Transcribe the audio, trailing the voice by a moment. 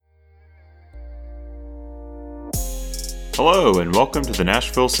Hello, and welcome to the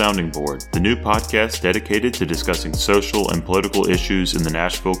Nashville Sounding Board, the new podcast dedicated to discussing social and political issues in the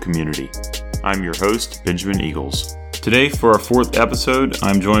Nashville community. I'm your host, Benjamin Eagles. Today, for our fourth episode,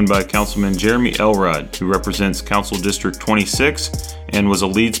 I'm joined by Councilman Jeremy Elrod, who represents Council District 26 and was a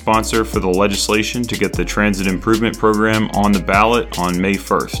lead sponsor for the legislation to get the Transit Improvement Program on the ballot on May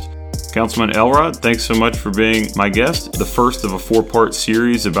 1st. Councilman Elrod, thanks so much for being my guest, the first of a four-part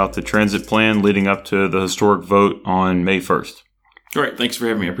series about the transit plan leading up to the historic vote on May 1st. Great, thanks for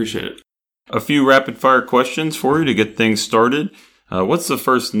having me. I appreciate it. A few rapid-fire questions for you to get things started. What's the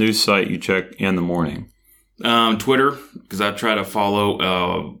first news site you check in the morning? Twitter, because I try to follow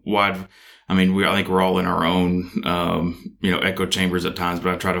I think we're all in our own, echo chambers at times,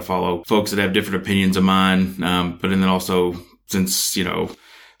 but I try to follow folks that have different opinions of mine. But then also, since,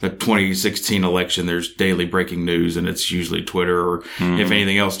 the 2016 election, there's daily breaking news, and it's usually Twitter, or if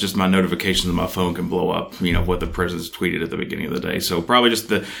anything else, just my notifications on my phone can blow up, what the president's tweeted at the beginning of the day. So probably just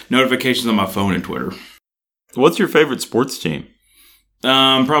the notifications on my phone and Twitter. What's your favorite sports team?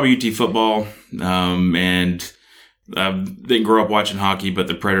 Probably UT football, and I didn't grow up watching hockey, but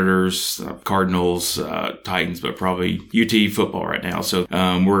the Predators, Cardinals, Titans, but probably UT football right now. So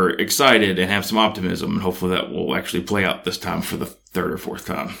we're excited and have some optimism, and hopefully that will actually play out this time for the third or fourth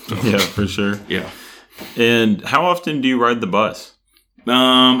time. So, yeah, for sure. Yeah. And how often do you ride the bus?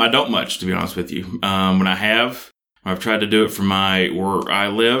 I don't much, to be honest with you. When I've tried to do it from where I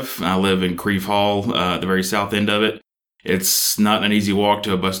live. I live in Creve Hall, the very south end of it. It's not an easy walk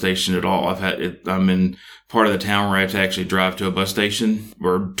to a bus station at all. I'm in part of the town where I have to actually drive to a bus station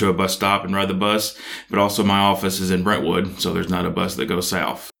or to a bus stop and ride the bus. But also my office is in Brentwood, so there's not a bus that goes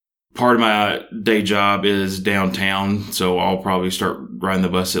south. Part of my day job is downtown, so I'll probably start riding the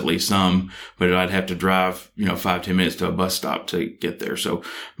bus at least some, but I'd have to drive, 5-10 minutes to a bus stop to get there. So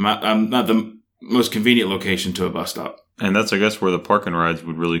I'm not the most convenient location to a bus stop. And that's, I guess, where the park and rides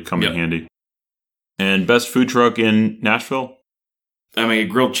would really come in handy. And best food truck in Nashville?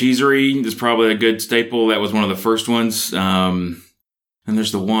 Grilled Cheesery is probably a good staple. That was one of the first ones. And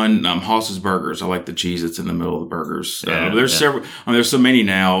there's the one, Haas's Burgers. I like the cheese that's in the middle of the burgers. Several. There's so many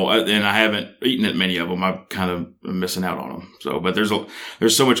now, and I haven't eaten at many of them. I'm kind of missing out on them. So, but there's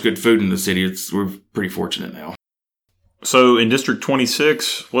so much good food in the city. We're pretty fortunate now. So, in District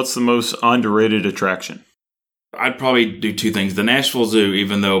 26, what's the most underrated attraction? I'd probably do two things. The Nashville Zoo,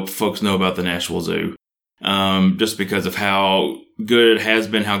 even though folks know about the Nashville Zoo, just because of how good it has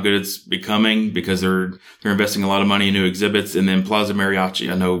been, how good it's becoming, because they're investing a lot of money in new exhibits. And then Plaza Mariachi.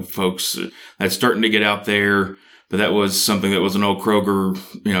 I know folks that's starting to get out there, but that was something that was an old Kroger,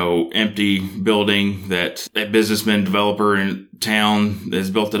 empty building that a businessman developer in town has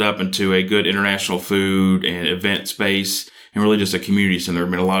built it up into a good international food and event space. And really just a community center. There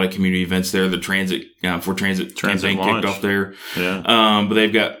have been a lot of community events there. The transit campaign launch. Kicked off there. Yeah. But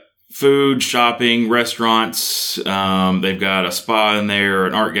they've got food, shopping, restaurants. They've got a spa in there,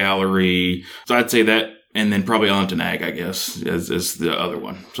 an art gallery. So I'd say that, and then probably Arlington Ag, I guess, is the other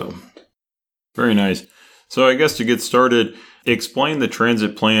one. So very nice. So I guess to get started, explain the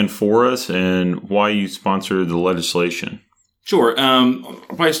transit plan for us and why you sponsored the legislation. Sure. I'll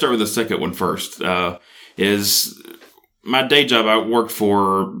probably start with the second one first. Is my day job, I worked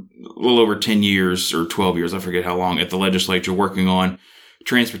for a little over 10 years or 12 years, I forget how long, at the legislature working on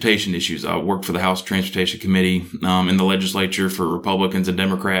transportation issues. I worked for the House Transportation Committee in the legislature for Republicans and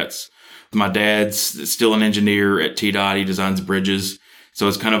Democrats. My dad's still an engineer at TDOT. He designs bridges. So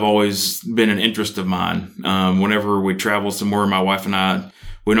it's kind of always been an interest of mine. Whenever we travel somewhere, my wife and I,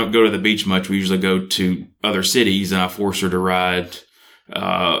 we don't go to the beach much. We usually go to other cities, and I force her to ride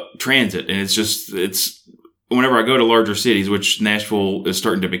transit. And it's whenever I go to larger cities, which Nashville is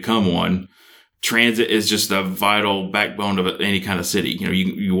starting to become one, transit is just a vital backbone of any kind of city.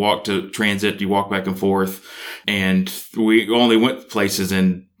 You walk to transit, you walk back and forth, and we only went places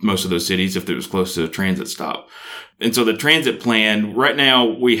in most of those cities if it was close to a transit stop. And so the transit plan, right now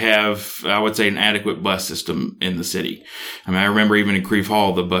we have, I would say, an adequate bus system in the city. I remember even in Creve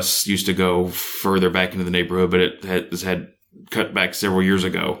Hall, the bus used to go further back into the neighborhood, but it has had cut back several years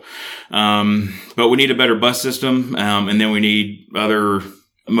ago. But we need a better bus system, and then we need other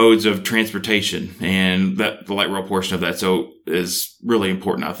modes of transportation, and the light rail portion of that is really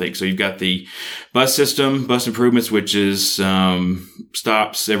important, I think. So you've got the bus system, bus improvements, which is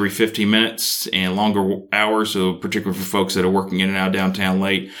stops every 15 minutes and longer hours. So particularly for folks that are working in and out of downtown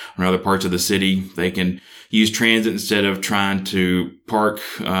late or in other parts of the city, they can use transit instead of trying to park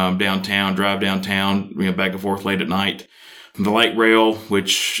downtown, drive downtown, back and forth late at night. The light rail,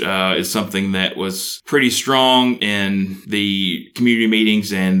 which is something that was pretty strong in the community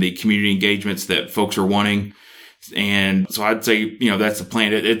meetings and the community engagements that folks are wanting. And so I'd say, that's the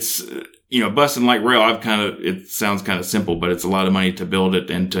plan. It's, bus and light rail, it sounds kind of simple, but it's a lot of money to build it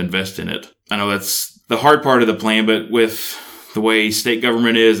and to invest in it. I know that's the hard part of the plan, but with the way state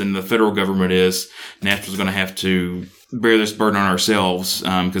government is and the federal government is, Nashville's going to have to bear this burden on ourselves,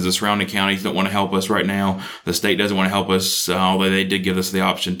 because the surrounding counties don't want to help us right now. The state doesn't want to help us, although they did give us the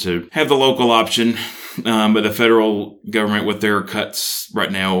option to have the local option. But the federal government, with their cuts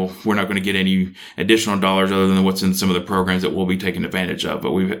right now, we're not going to get any additional dollars other than what's in some of the programs that we'll be taking advantage of.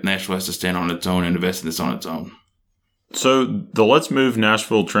 But Nashville has to stand on its own and invest in this on its own. So the Let's Move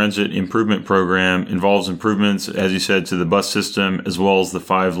Nashville Transit Improvement Program involves improvements, as you said, to the bus system, as well as the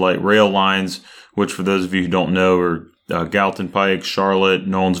 5 light rail lines, which for those of you who don't know are Gallatin Pike, Charlotte,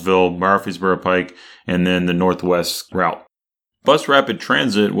 Nolensville, Murfreesboro Pike, and then the Northwest route. Bus Rapid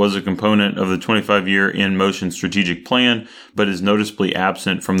Transit was a component of the 25-year In Motion strategic plan, but is noticeably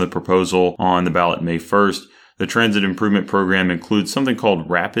absent from the proposal on the ballot May 1st. The transit improvement program includes something called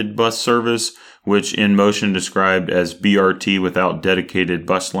Rapid Bus Service, which In Motion described as BRT without dedicated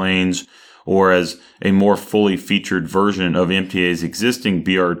bus lanes, or as a more fully featured version of MTA's existing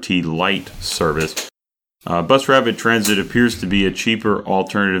BRT Light service. Bus Rapid Transit appears to be a cheaper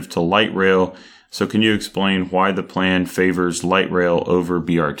alternative to light rail. So can you explain why the plan favors light rail over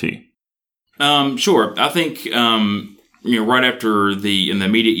BRT? Sure. I think, right after in the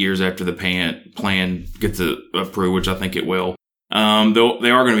immediate years after the plan gets approved, which I think it will, though they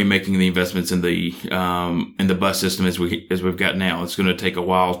are going to be making the investments in the bus system as we've got now. It's going to take a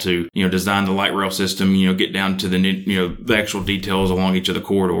while to, design the light rail system, get down to the actual details along each of the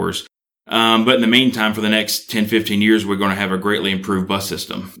corridors. But in the meantime, for the next 10, 15 years, we're going to have a greatly improved bus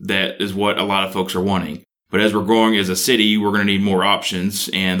system. That is what a lot of folks are wanting. But as we're growing as a city, we're going to need more options,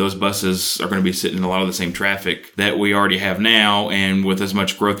 and those buses are going to be sitting in a lot of the same traffic that we already have now. And with as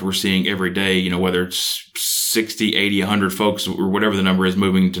much growth we're seeing every day, whether it's 60, 80, 100 folks or whatever the number is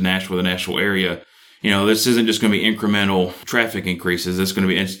moving to Nashville, the Nashville area, this isn't just going to be incremental traffic increases. It's going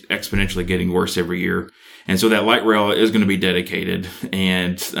to be exponentially getting worse every year. And so that light rail is going to be dedicated,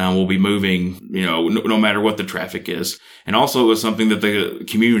 and we'll be moving, no matter what the traffic is. And also it was something that the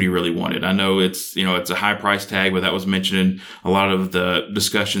community really wanted. I know it's a high price tag, but that was mentioned in a lot of the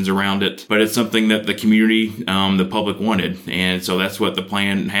discussions around it. But it's something that the community, the public wanted. And so that's what the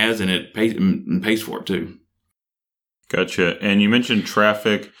plan has, and it pays for it too. Gotcha. And you mentioned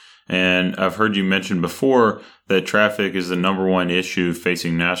traffic, and I've heard you mention before that traffic is the number one issue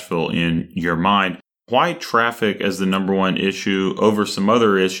facing Nashville in your mind. Why traffic as the number one issue over some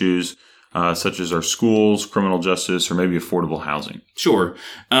other issues, such as our schools, criminal justice, or maybe affordable housing? Sure.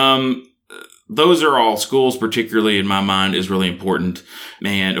 Those are all schools, particularly in my mind, is really important,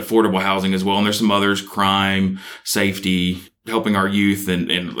 and affordable housing as well. And there's some others, crime, safety, helping our youth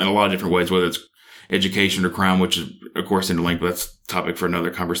in a lot of different ways, whether it's education or crime, which is, of course, interlinked, but that's a topic for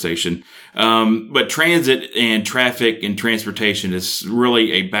another conversation. But transit and traffic and transportation is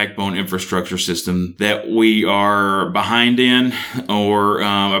really a backbone infrastructure system that we are behind in or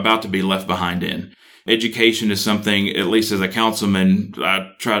about to be left behind in. Education is something, at least as a councilman,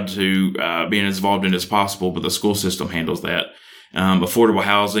 I tried to be as involved in as possible, but the school system handles that. Affordable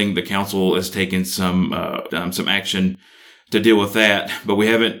housing, the council has taken some action to deal with that, but we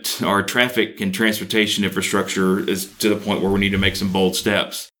haven't. Our traffic and transportation infrastructure is to the point where we need to make some bold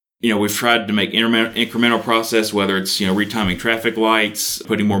steps. We've tried to make incremental process, whether it's, retiming traffic lights,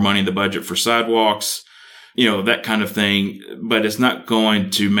 putting more money in the budget for sidewalks, that kind of thing, but it's not going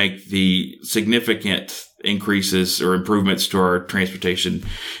to make the significant increases or improvements to our transportation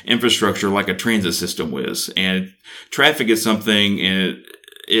infrastructure like a transit system was. And traffic is something, and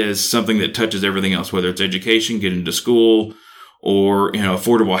it is something that touches everything else, whether it's education, getting to school, or,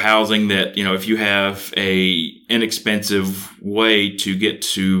 affordable housing that, if you have a inexpensive way to get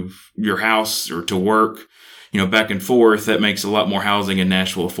to your house or to work, back and forth, that makes a lot more housing in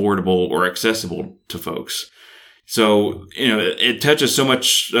Nashville affordable or accessible to folks. So, it touches so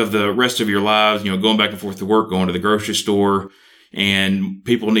much of the rest of your lives, going back and forth to work, going to the grocery store, and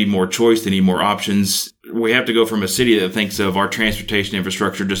people need more choice. They need more options. We have to go from a city that thinks of our transportation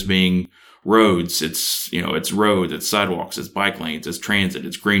infrastructure just being roads. It's roads, it's sidewalks, it's bike lanes, it's transit,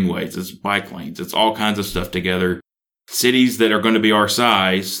 it's greenways, it's bike lanes, it's all kinds of stuff together. Cities that are going to be our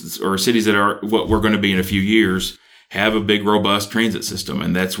size, or cities that are what we're going to be in a few years, have a big, robust transit system.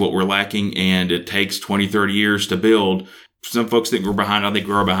 And that's what we're lacking. And it takes 20, 30 years to build. Some folks think we're behind. I think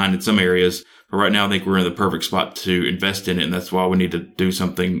we are behind in some areas. But right now, I think we're in the perfect spot to invest in it. And that's why we need to do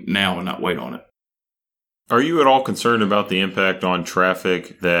something now and not wait on it. Are you at all concerned about the impact on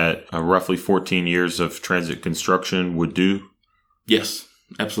traffic that roughly 14 years of transit construction would do? Yes,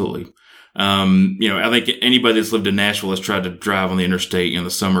 absolutely. I think anybody that's lived in Nashville has tried to drive on the interstate in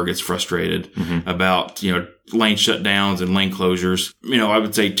the summer gets frustrated about, lane shutdowns and lane closures. I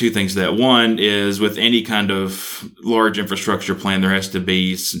would say two things to that. One is with any kind of large infrastructure plan, there has to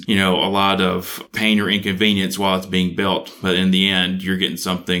be, a lot of pain or inconvenience while it's being built. But in the end, you're getting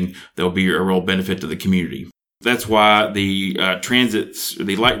something that will be a real benefit to the community. That's why the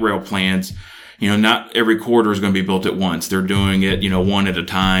the light rail plans, not every corridor is going to be built at once. They're doing it, one at a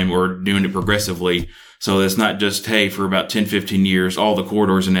time or doing it progressively. So it's not just, hey, for about 10, 15 years, all the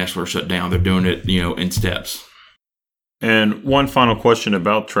corridors in Nashville are shut down. They're doing it, in steps. And one final question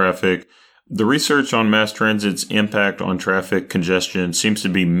about traffic. The research on mass transit's impact on traffic congestion seems to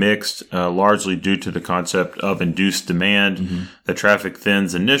be mixed, largely due to the concept of induced demand. The traffic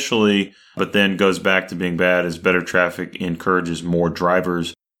thins initially, but then goes back to being bad as better traffic encourages more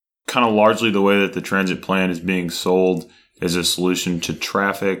drivers. Kind of largely the way that the transit plan is being sold as a solution to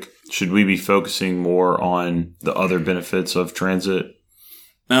traffic. Should we be focusing more on the other benefits of transit?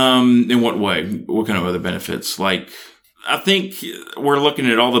 In what way? What kind of other benefits? I think we're looking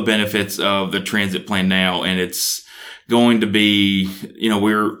at all the benefits of the transit plan now, and it's going to be,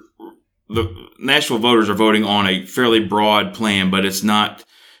 the Nashville voters are voting on a fairly broad plan, but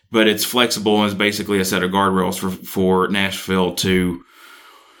it's flexible and it's basically a set of guardrails for Nashville to,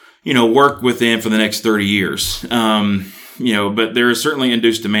 work within for the next 30 years. But there is certainly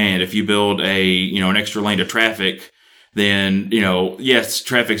induced demand. If you build an extra lane of traffic, then, yes,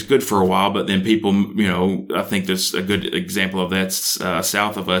 traffic's good for a while, but then people, I think there's a good example of that's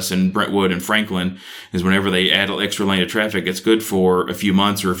south of us in Brentwood and Franklin is whenever they add an extra lane of traffic, it's good for a few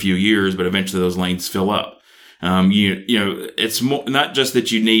months or a few years, but eventually those lanes fill up. It's more, not just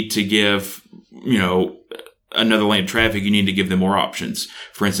that you need to give, another lane of traffic, you need to give them more options.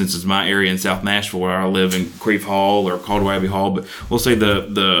 For instance, it's my area in South Nashville where I live in Creve Hall or Caldwell Abbey Hall, but we'll say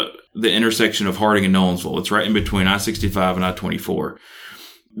the intersection of Harding and Nolensville. It's right in between I-65 and I-24.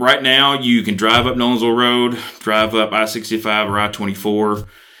 Right now, you can drive up Nolensville Road, drive up I-65 or I-24,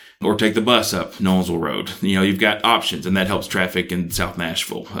 or take the bus up Nolensville Road. You've got options, and that helps traffic in South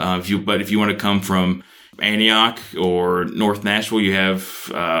Nashville. If you want to come from Antioch or North Nashville, you have,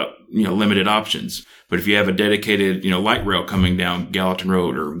 limited options. But if you have a dedicated, light rail coming down Gallatin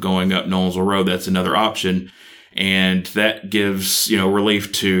Road or going up Nolensville Road, that's another option. And that gives,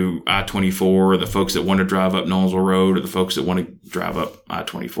 relief to I-24, the folks that want to drive up Nolensville Road, or the folks that want to drive up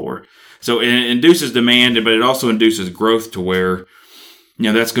I-24. So it induces demand, but it also induces growth to where,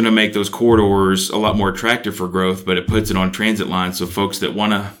 that's going to make those corridors a lot more attractive for growth, but it puts it on transit lines. So folks that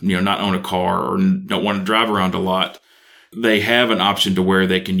want to, not own a car or don't want to drive around a lot, they have an option to where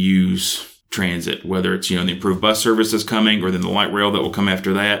they can use transit, whether it's, the improved bus service is coming or then the light rail that will come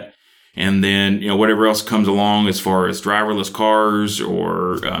after that. And then, whatever else comes along as far as driverless cars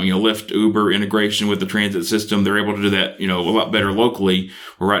or, Lyft, Uber integration with the transit system, they're able to do that, a lot better locally.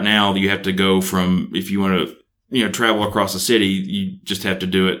 Where right now you have to go from, if you want to, travel across the city, you just have to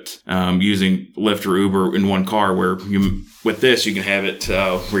do it, using Lyft or Uber in one car, where with this, you can have it,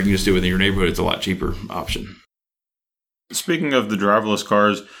 where you can just do it within your neighborhood. It's a lot cheaper option. Speaking of the driverless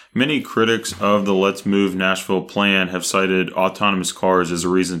cars, many critics of the Let's Move Nashville plan have cited autonomous cars as a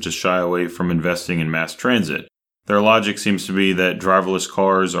reason to shy away from investing in mass transit. Their logic seems to be that driverless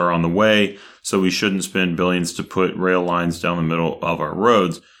cars are on the way, so we shouldn't spend billions to put rail lines down the middle of our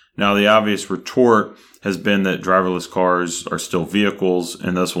roads. Now, the obvious retort has been that driverless cars are still vehicles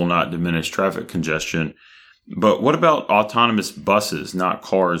and thus will not diminish traffic congestion. But what about autonomous buses, not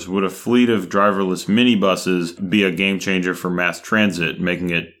cars? Would a fleet of driverless minibuses be a game changer for mass transit,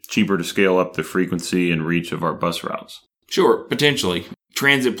 making it cheaper to scale up the frequency and reach of our bus routes? Sure, potentially.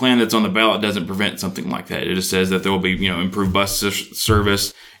 Transit plan that's on the ballot doesn't prevent something like that. It just says that there will be, improved bus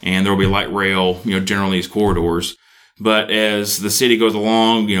service and there will be light rail, generally these corridors. But as the city goes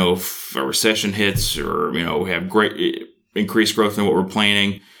along, if a recession hits or, we have great increased growth in what we're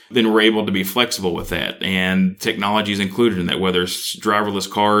planning, then we're able to be flexible with that. And technology is included in that, whether it's driverless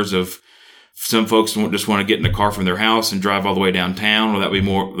cars of some folks just want to get in the car from their house and drive all the way downtown, or that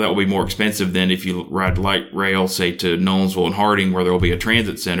will be more expensive than if you ride light rail, say to Nolensville and Harding, where there will be a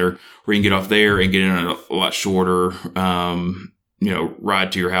transit center where you can get off there and get in a lot shorter,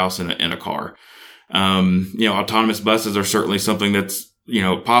 ride to your house in a car. Autonomous buses are certainly something that's,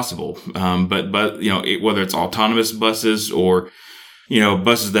 possible. But whether it's autonomous buses or,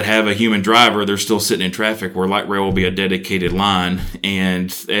 buses that have a human driver, they're still sitting in traffic where light rail will be a dedicated line.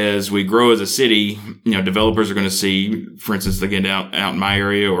 And as we grow as a city, developers are going to see, for instance, again, out in my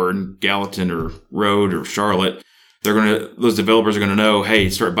area or in Gallatin or Road or Charlotte, those developers are going to know, hey,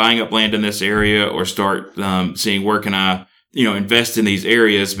 start buying up land in this area or start, seeing where can I invest in these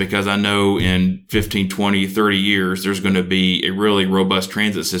areas, because I know in 15, 20, 30 years, there's going to be a really robust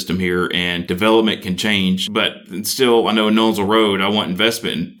transit system here, and development can change. But still, I know in Nolensville Road, I want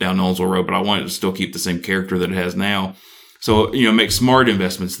investment down Nolensville Road, but I want it to still keep the same character that it has now. So, make smart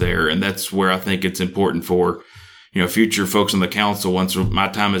investments there. And that's where I think it's important for, future folks on the council, once my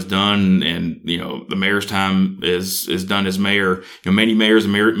time is done and, the mayor's time is done as mayor, many mayors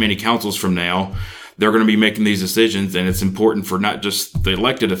and many councils from now, they're going to be making these decisions. And it's important for not just the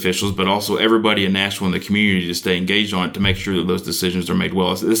elected officials, but also everybody in Nashville and the community to stay engaged on it, to make sure that those decisions are made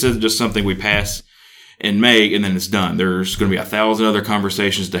well. So this isn't just something we pass in May and then it's done. There's going to be 1,000 other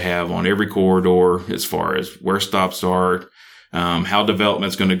conversations to have on every corridor, as far as where stops are, how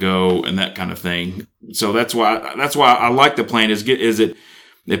development's going to go, and that kind of thing. So that's why I like the plan.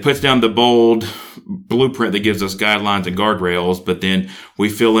 It puts down the bold blueprint that gives us guidelines and guardrails, but then we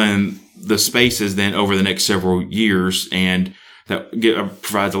fill in the spaces then over the next several years, and that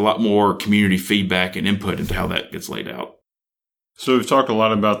provides a lot more community feedback and input into how that gets laid out. So we've talked a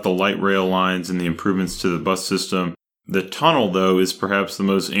lot about the light rail lines and the improvements to the bus system. The tunnel, though, is perhaps the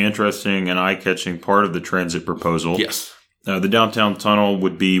most interesting and eye-catching part of the transit proposal. Yes. The downtown tunnel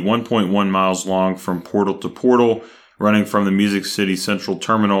would be 1.1 miles long from portal to portal, running from the Music City Central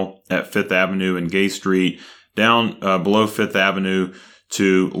Terminal at 5th Avenue and Gay Street down below 5th Avenue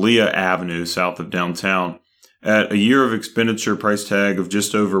to Leah Avenue south of downtown. At a year of expenditure price tag of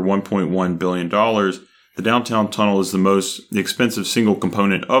just over $1.1 billion, the downtown tunnel is the most expensive single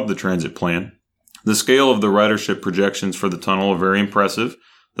component of the transit plan. The scale of the ridership projections for the tunnel are very impressive.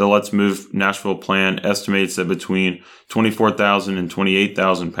 The Let's Move Nashville plan estimates that between 24,000 and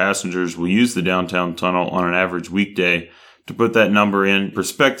 28,000 passengers will use the downtown tunnel on an average weekday. To put that number in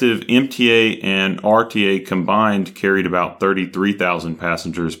perspective, MTA and RTA combined carried about 33,000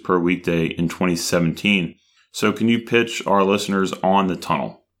 passengers per weekday in 2017. So can you pitch our listeners on the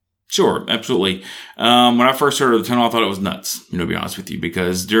tunnel? Sure, absolutely. When I first heard of the tunnel, I thought it was nuts, to be honest with you,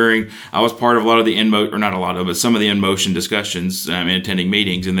 because I was part of a lot of the some of the in-motion discussions and attending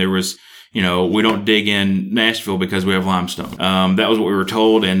meetings, and there was, we don't dig in Nashville because we have limestone. That was what we were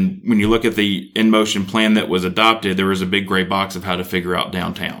told. And when you look at the in-motion plan that was adopted, there was a big gray box of how to figure out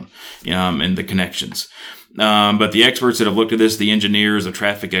downtown, and the connections. But the experts that have looked at this, the engineers, the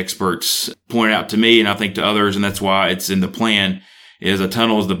traffic experts, pointed out to me, and I think to others, and that's why it's in the plan, is a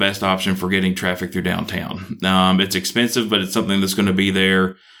tunnel is the best option for getting traffic through downtown. It's expensive, but it's something that's going to be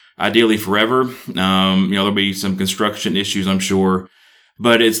there ideally forever. There'll be some construction issues, I'm sure,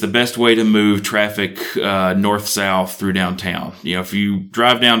 but it's the best way to move traffic north-south through downtown. If you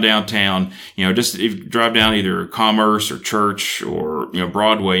drive down downtown, if you drive down either Commerce or Church or,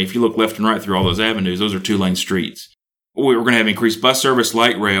 Broadway, if you look left and right through all those avenues, those are 2-lane streets. We're going to have increased bus service,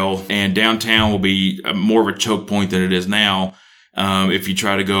 light rail, and downtown will be more of a choke point than it is now. If you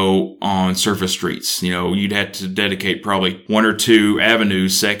try to go on surface streets, you'd have to dedicate probably 1 or 2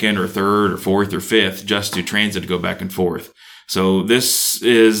 avenues, 2nd or 3rd or 4th or 5th, just to transit to go back and forth. So this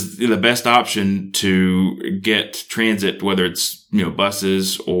is the best option to get transit, whether it's,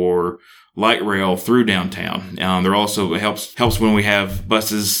 buses or light rail through downtown. There also helps when we have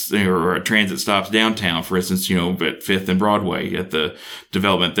buses or transit stops downtown, for instance, at 5th and Broadway at the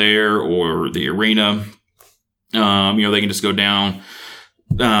development there or the arena. They can just go down,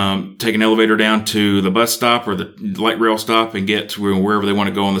 take an elevator down to the bus stop or the light rail stop and get to wherever they want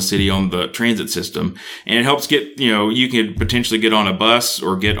to go in the city on the transit system. And it helps get, you can potentially get on a bus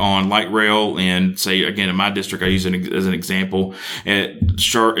or get on light rail and say, again, in my district, I use it as an example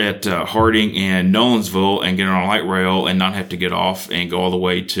at Harding and Nolensville and get on a light rail and not have to get off and go all the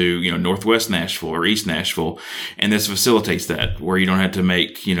way to, Northwest Nashville or East Nashville. And this facilitates that where you don't have to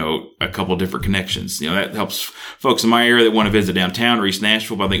make, a couple different connections. That helps folks in my area that want to visit downtown or East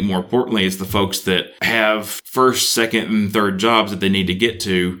Nashville. But I think more importantly, it's the folks that have 1st, 2nd, and 3rd jobs that they need to get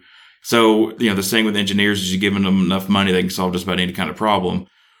to. So, the same with engineers is you give them enough money, they can solve just about any kind of problem.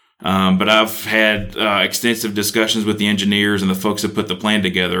 But I've had extensive discussions with the engineers and the folks that put the plan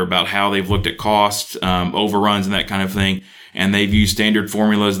together about how they've looked at cost, overruns, and that kind of thing. And they've used standard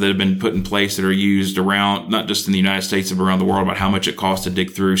formulas that have been put in place that are used around, not just in the United States, but around the world, about how much it costs to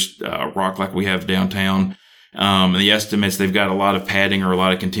dig through rock like we have downtown. The estimates, they've got a lot of padding or a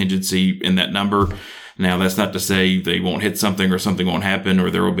lot of contingency in that number. Now, that's not to say they won't hit something or something won't happen or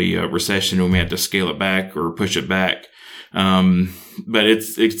there will be a recession and we may have to scale it back or push it back. But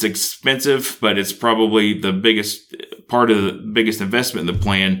it's expensive, but it's probably the biggest part of the biggest investment in the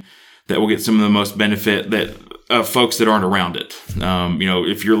plan that will get some of the most benefit that folks that aren't around it.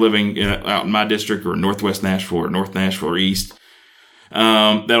 If you're living out in my district or Northwest Nashville or North Nashville or East,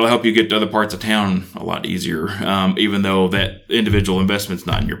 That'll help you get to other parts of town a lot easier, even though that individual investment's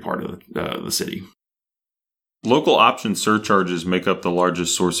not in your part of the city. Local option surcharges make up the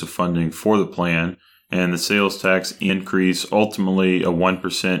largest source of funding for the plan, and the sales tax increase, ultimately a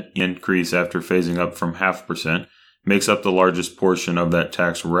 1% increase after phasing up from 0.5%, makes up the largest portion of that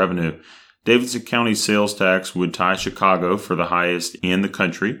tax revenue. Davidson County sales tax would tie Chicago for the highest in the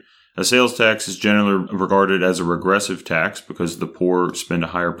country. A sales tax is generally regarded as a regressive tax because the poor spend a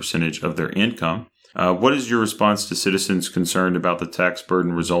higher percentage of their income. What is your response to citizens concerned about the tax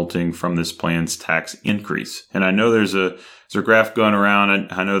burden resulting from this plan's tax increase? And I know there's a graph going around,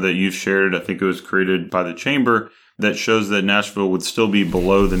 and I know that you've shared it. I think it was created by the chamber that shows that Nashville would still be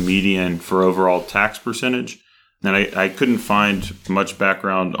below the median for overall tax percentage. And I couldn't find much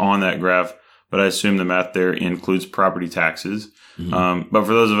background on that graph, but I assume the math there includes property taxes. Mm-hmm. But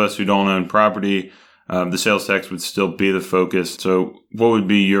for those of us who don't own property, the sales tax would still be the focus. So what would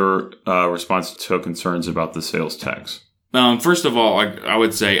be your response to concerns about the sales tax? First of all, I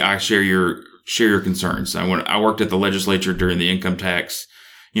would say I share your concerns. I worked at the legislature during the income tax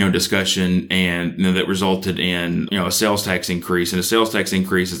discussion, and that resulted in a sales tax increase. And a sales tax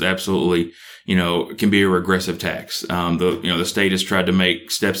increase is absolutely can be a regressive tax. The state has tried to make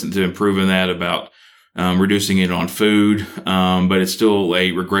steps into improving that about reducing it on food, but it's still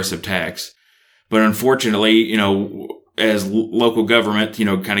a regressive tax. But unfortunately, as local government,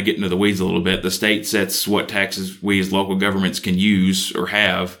 kind of get into the weeds a little bit, the state sets what taxes we as local governments can use or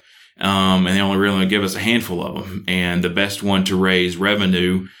have, and they only really give us a handful of them. And the best one to raise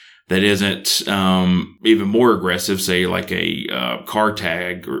revenue that isn't even more aggressive, say like a car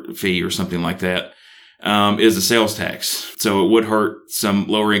tag or fee or something like that, is the sales tax. So it would hurt some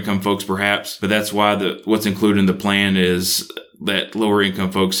lower income folks perhaps, but that's why what's included in the plan is that lower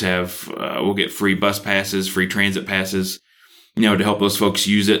income folks will get free bus passes, free transit passes, to help those folks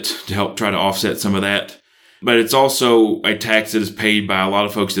use it, to help try to offset some of that. But it's also a tax that is paid by a lot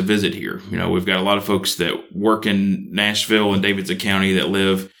of folks that visit here. We've got a lot of folks that work in Nashville and Davidson County that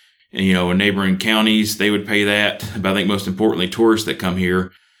live in neighboring counties. They would pay that. But I think most importantly, tourists that come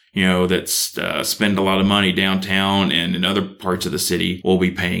here, that spend a lot of money downtown and in other parts of the city will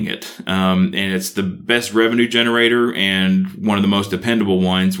be paying it. And it's the best revenue generator and one of the most dependable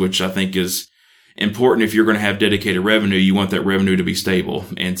ones, which I think is important. If you're going to have dedicated revenue, you want that revenue to be stable,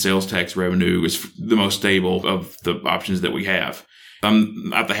 and sales tax revenue is the most stable of the options that we have. I'm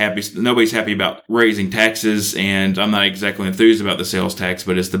not the happiest. Nobody's happy about raising taxes, and I'm not exactly enthused about the sales tax,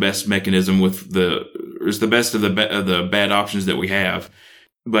 but it's the best mechanism it's the best of the bad options that we have.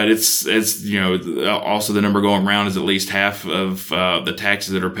 But it's also the number going around is at least half of the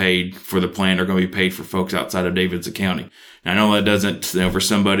taxes that are paid for the plan are going to be paid for folks outside of Davidson County. Now, I know that doesn't, for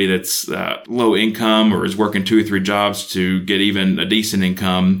somebody that's low income or is working 2 or 3 jobs to get even a decent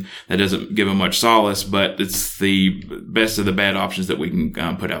income, that doesn't give them much solace, but it's the best of the bad options that we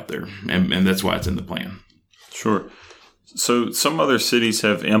can put out there. And that's why it's in the plan. Sure. So some other cities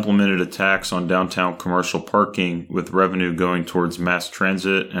have implemented a tax on downtown commercial parking with revenue going towards mass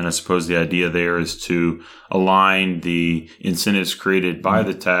transit. And I suppose the idea there is to align the incentives created by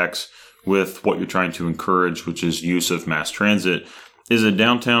the tax with what you're trying to encourage, which is use of mass transit. Is a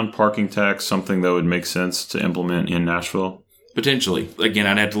downtown parking tax something that would make sense to implement in Nashville? Potentially. Again,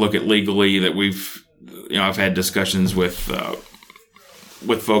 I'd have to look at legally that I've had discussions with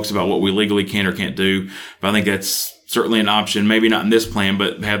folks about what we legally can or can't do. But I think that's certainly an option, maybe not in this plan,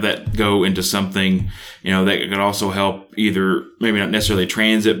 but have that go into something, that could also help either maybe not necessarily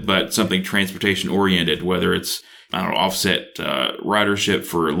transit, but something transportation oriented, whether it's, offset ridership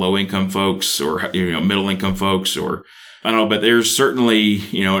for low income folks or, middle income folks, or I don't know, but there's certainly,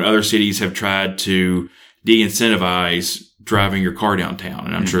 in other cities have tried to de-incentivize driving your car downtown.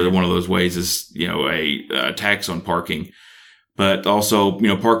 And I'm sure that one of those ways is, a tax on parking. But also,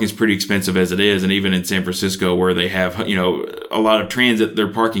 parking is pretty expensive as it is. And even in San Francisco, where they have, a lot of transit,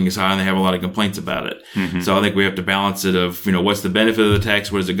 their parking is high and they have a lot of complaints about it. Mm-hmm. So I think we have to balance it of, what's the benefit of the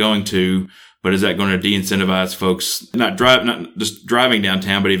tax? What is it going to? But is that going to de-incentivize folks not just driving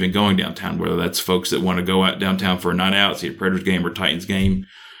downtown, but even going downtown, whether that's folks that want to go out downtown for a night out, see a Predators game or Titans game?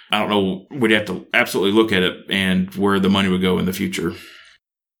 I don't know. We'd have to absolutely look at it and where the money would go in the future.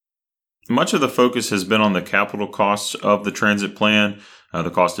 Much of the focus has been on the capital costs of the transit plan, the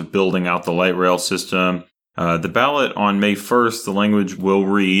cost of building out the light rail system. The ballot on May 1st, the language will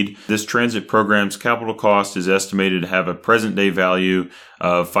read, this transit program's capital cost is estimated to have a present-day value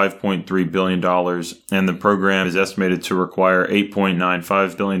of $5.3 billion, and the program is estimated to require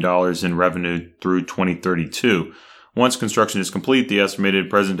 $8.95 billion in revenue through 2032. Once construction is complete, the estimated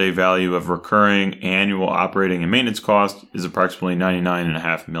present-day value of recurring annual operating and maintenance cost is approximately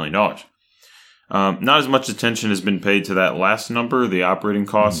 $99.5 million. Not as much attention has been paid to that last number, the operating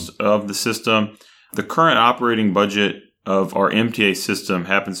costs of the system. The current operating budget of our MTA system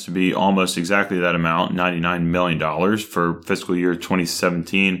happens to be almost exactly that amount, $99 million for fiscal year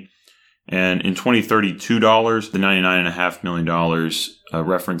 2017. And in 2032 dollars, the $99.5 million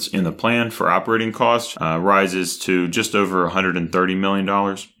reference in the plan for operating costs rises to just over $130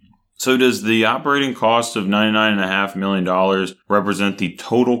 million. So does the operating cost of $99.5 million represent the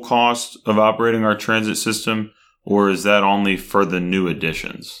total cost of operating our transit system, or is that only for the new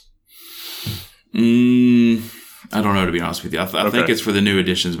additions? I don't know, to be honest with you. I think it's for the new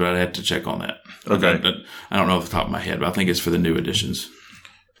additions, but I'd have to check on that. Okay. I don't know off the top of my head, but I think it's for the new additions.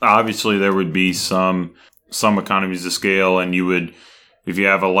 Obviously, there would be some economies of scale, and you would, if you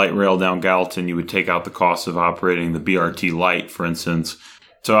have a light rail down Gallatin, you would take out the cost of operating the BRT Light, for instance.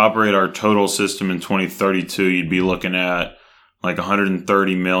 To operate our total system in 2032, you'd be looking at like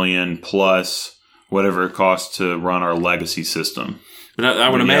 $130 million plus whatever it costs to run our legacy system. But I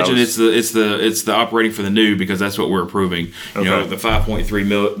would imagine it's the operating for the new, because that's what we're approving. You know, the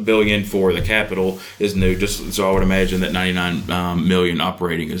 $5.3 billion for the capital is new. Just so I would imagine that $99 million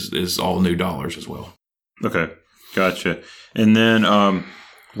operating is all new dollars as well. Okay, gotcha. And then,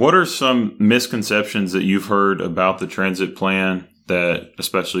 what are some misconceptions that you've heard about the transit plan that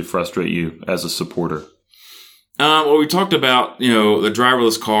especially frustrate you as a supporter? Well, we talked about, the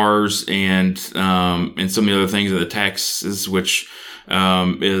driverless cars and some of the other things, the taxes, which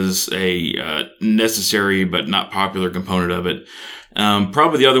is a necessary but not popular component of it.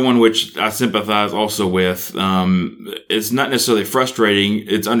 Probably the other one, which I sympathize also with, is not necessarily frustrating.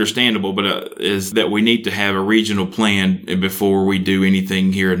 It's understandable, but is that we need to have a regional plan before we do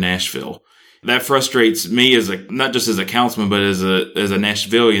anything here in Nashville. That frustrates me not just as a councilman, but as a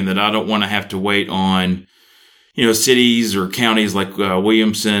Nashvilleian, that I don't want to have to wait on, cities or counties like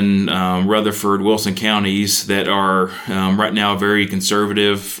Williamson, Rutherford, Wilson counties that are right now very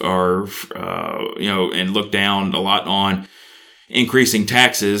conservative, and look down a lot on increasing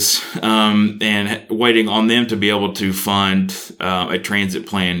taxes, and waiting on them to be able to fund a transit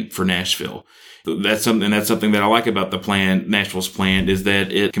plan for Nashville. That's something that I like about the plan, Nashville's plan, is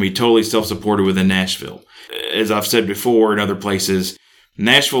that it can be totally self-supported within Nashville. As I've said before in other places,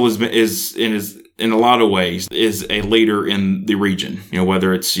 Nashville is in a lot of ways is a leader in the region.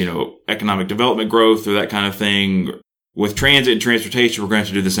 Whether it's economic development growth or that kind of thing. With transit and transportation, we're going to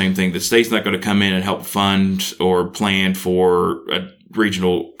have to do the same thing. The state's not going to come in and help fund or plan for a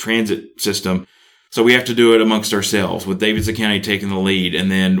regional transit system. So we have to do it amongst ourselves, with Davidson County taking the lead.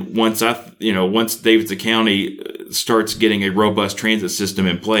 And then once Davidson County starts getting a robust transit system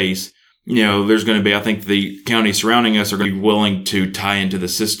in place, there's going to be, I think the counties surrounding us are going to be willing to tie into the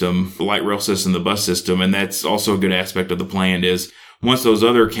system, the light rail system, the bus system. And that's also a good aspect of the plan is once those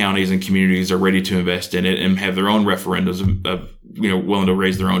other counties and communities are ready to invest in it and have their own referendums of willing to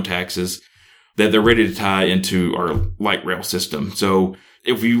raise their own taxes, that they're ready to tie into our light rail system. So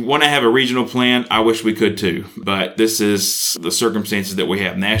if you want to have a regional plan, I wish we could too. But this is the circumstances that we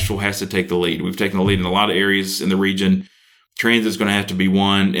have. Nashville has to take the lead. We've taken the lead in a lot of areas in the region. Transit's going to have to be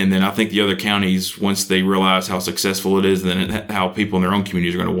one. And then I think the other counties, once they realize how successful it is and then how people in their own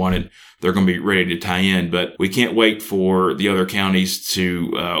communities are going to want it, they're going to be ready to tie in. But we can't wait for the other counties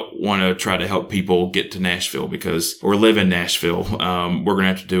to want to try to help people get to Nashville or live in Nashville. We're going to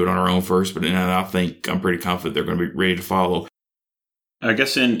have to do it on our own first. But I'm pretty confident they're going to be ready to follow. I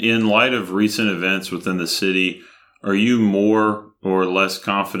guess in light of recent events within the city, are you more or less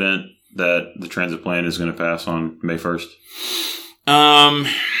confident that the transit plan is going to pass on May 1st?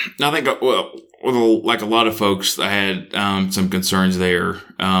 I think, like a lot of folks, I had some concerns there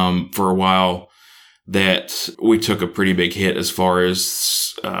for a while that we took a pretty big hit as far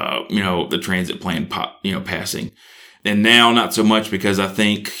as, the transit plan, passing. And now not so much, because I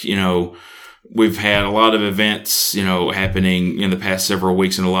think, we've had a lot of events, happening in the past several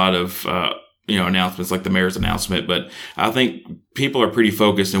weeks and a lot of, announcements like the mayor's announcement. But I think people are pretty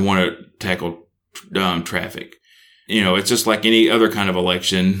focused and want to tackle traffic. It's just like any other kind of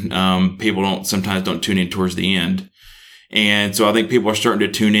election. People sometimes don't tune in towards the end. And so I think people are starting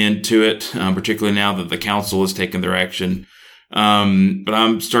to tune in to it, particularly now that the council has taken their action. But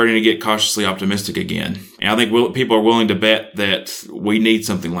I'm starting to get cautiously optimistic again. And I think people are willing to bet that we need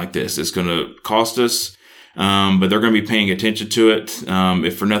something like this. It's going to cost us, but they're going to be paying attention to it,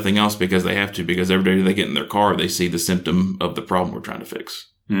 if for nothing else, because they have to, because every day they get in their car, they see the symptom of the problem we're trying to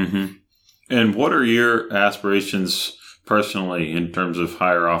fix. Mm-hmm. And what are your aspirations personally in terms of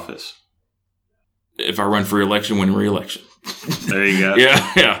higher office? if I run for re-election, win re-election. There you go.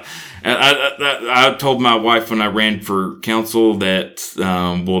 Yeah. I told my wife when I ran for council that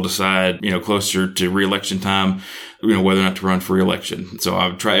we'll decide, closer to re-election time, whether or not to run for re-election. So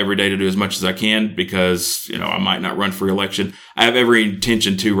I try every day to do as much as I can because, I might not run for re-election. I have every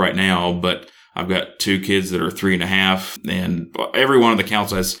intention to right now, but I've got 2 kids that are 3.5, and every one of the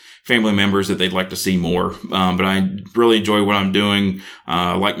council has family members that they'd like to see more. But I really enjoy what I'm doing.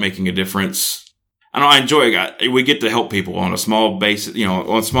 I like making a difference. I enjoy it. We get to help people on a small basis,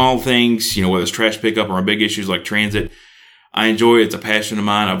 on small things, whether it's trash pickup or on big issues like transit. I enjoy it. It's a passion of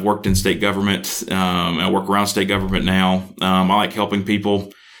mine. I've worked in state government. I work around state government now. I like helping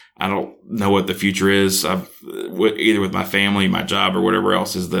people. I don't know what the future is. Either with my family, my job, or whatever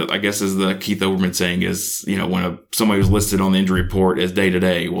else is I guess as the Keith Olbermann saying is, when somebody was listed on the injury report as day to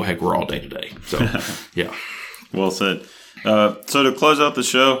day, well, heck, we're all day to day. So, yeah. Well said. So to close out the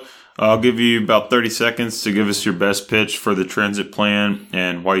show, I'll give you about 30 seconds to give us your best pitch for the transit plan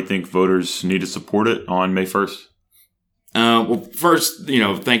and why you think voters need to support it on May 1st. Well, first,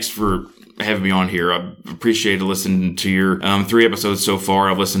 thanks for having me on here. I appreciate listening to your 3 episodes so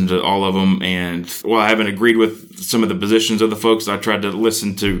far. I've listened to all of them, and while I haven't agreed with some of the positions of the folks, I tried to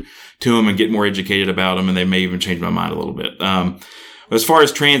listen to them and get more educated about them, and they may even change my mind a little bit. As far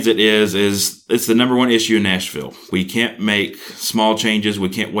as transit is it's the number one issue in Nashville. We can't make small changes. We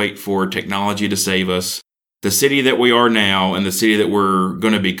can't wait for technology to save us. The city that we are now and the city that we're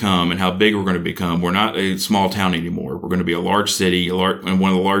going to become and how big we're going to become, we're not a small town anymore. We're going to be a large city and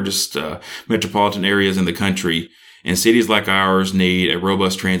one of the largest metropolitan areas in the country. And cities like ours need a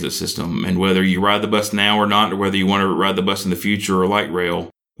robust transit system. And whether you ride the bus now or not, or whether you want to ride the bus in the future or light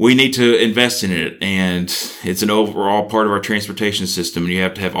rail, we need to invest in it. And it's an overall part of our transportation system. And you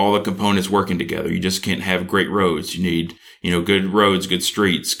have to have all the components working together. You just can't have great roads. You need good roads, good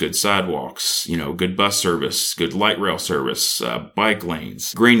streets, good sidewalks, good bus service, good light rail service, bike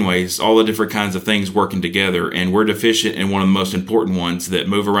lanes, greenways, all the different kinds of things working together. And we're deficient in one of the most important ones that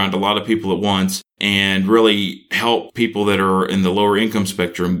move around a lot of people at once and really help people that are in the lower income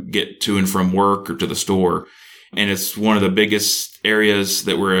spectrum get to and from work or to the store. And it's one of the biggest areas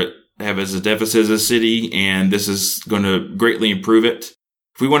that have as a deficit as a city, and this is going to greatly improve it.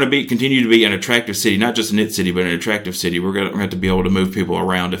 If we want to continue to be an attractive city, not just a knit city, but an attractive city, we're going to have to be able to move people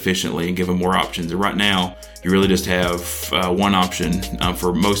around efficiently and give them more options. And right now, you really just have one option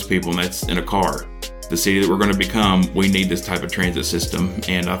for most people, and that's in a car. The city that we're going to become, we need this type of transit system,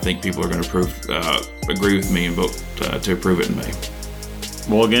 and I think people are going to agree with me and vote to approve it in May.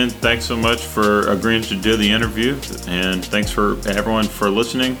 Well, again, thanks so much for agreeing to do the interview, and thanks for everyone for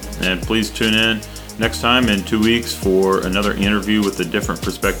listening. And please tune in next time in 2 weeks for another interview with a different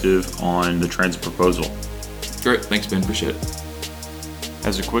perspective on the transit proposal. Great. Thanks, Ben. Appreciate it.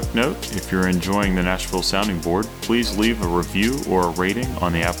 As a quick note, if you're enjoying the Nashville Sounding Board, please leave a review or a rating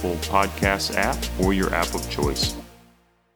on the Apple Podcasts app or your app of choice.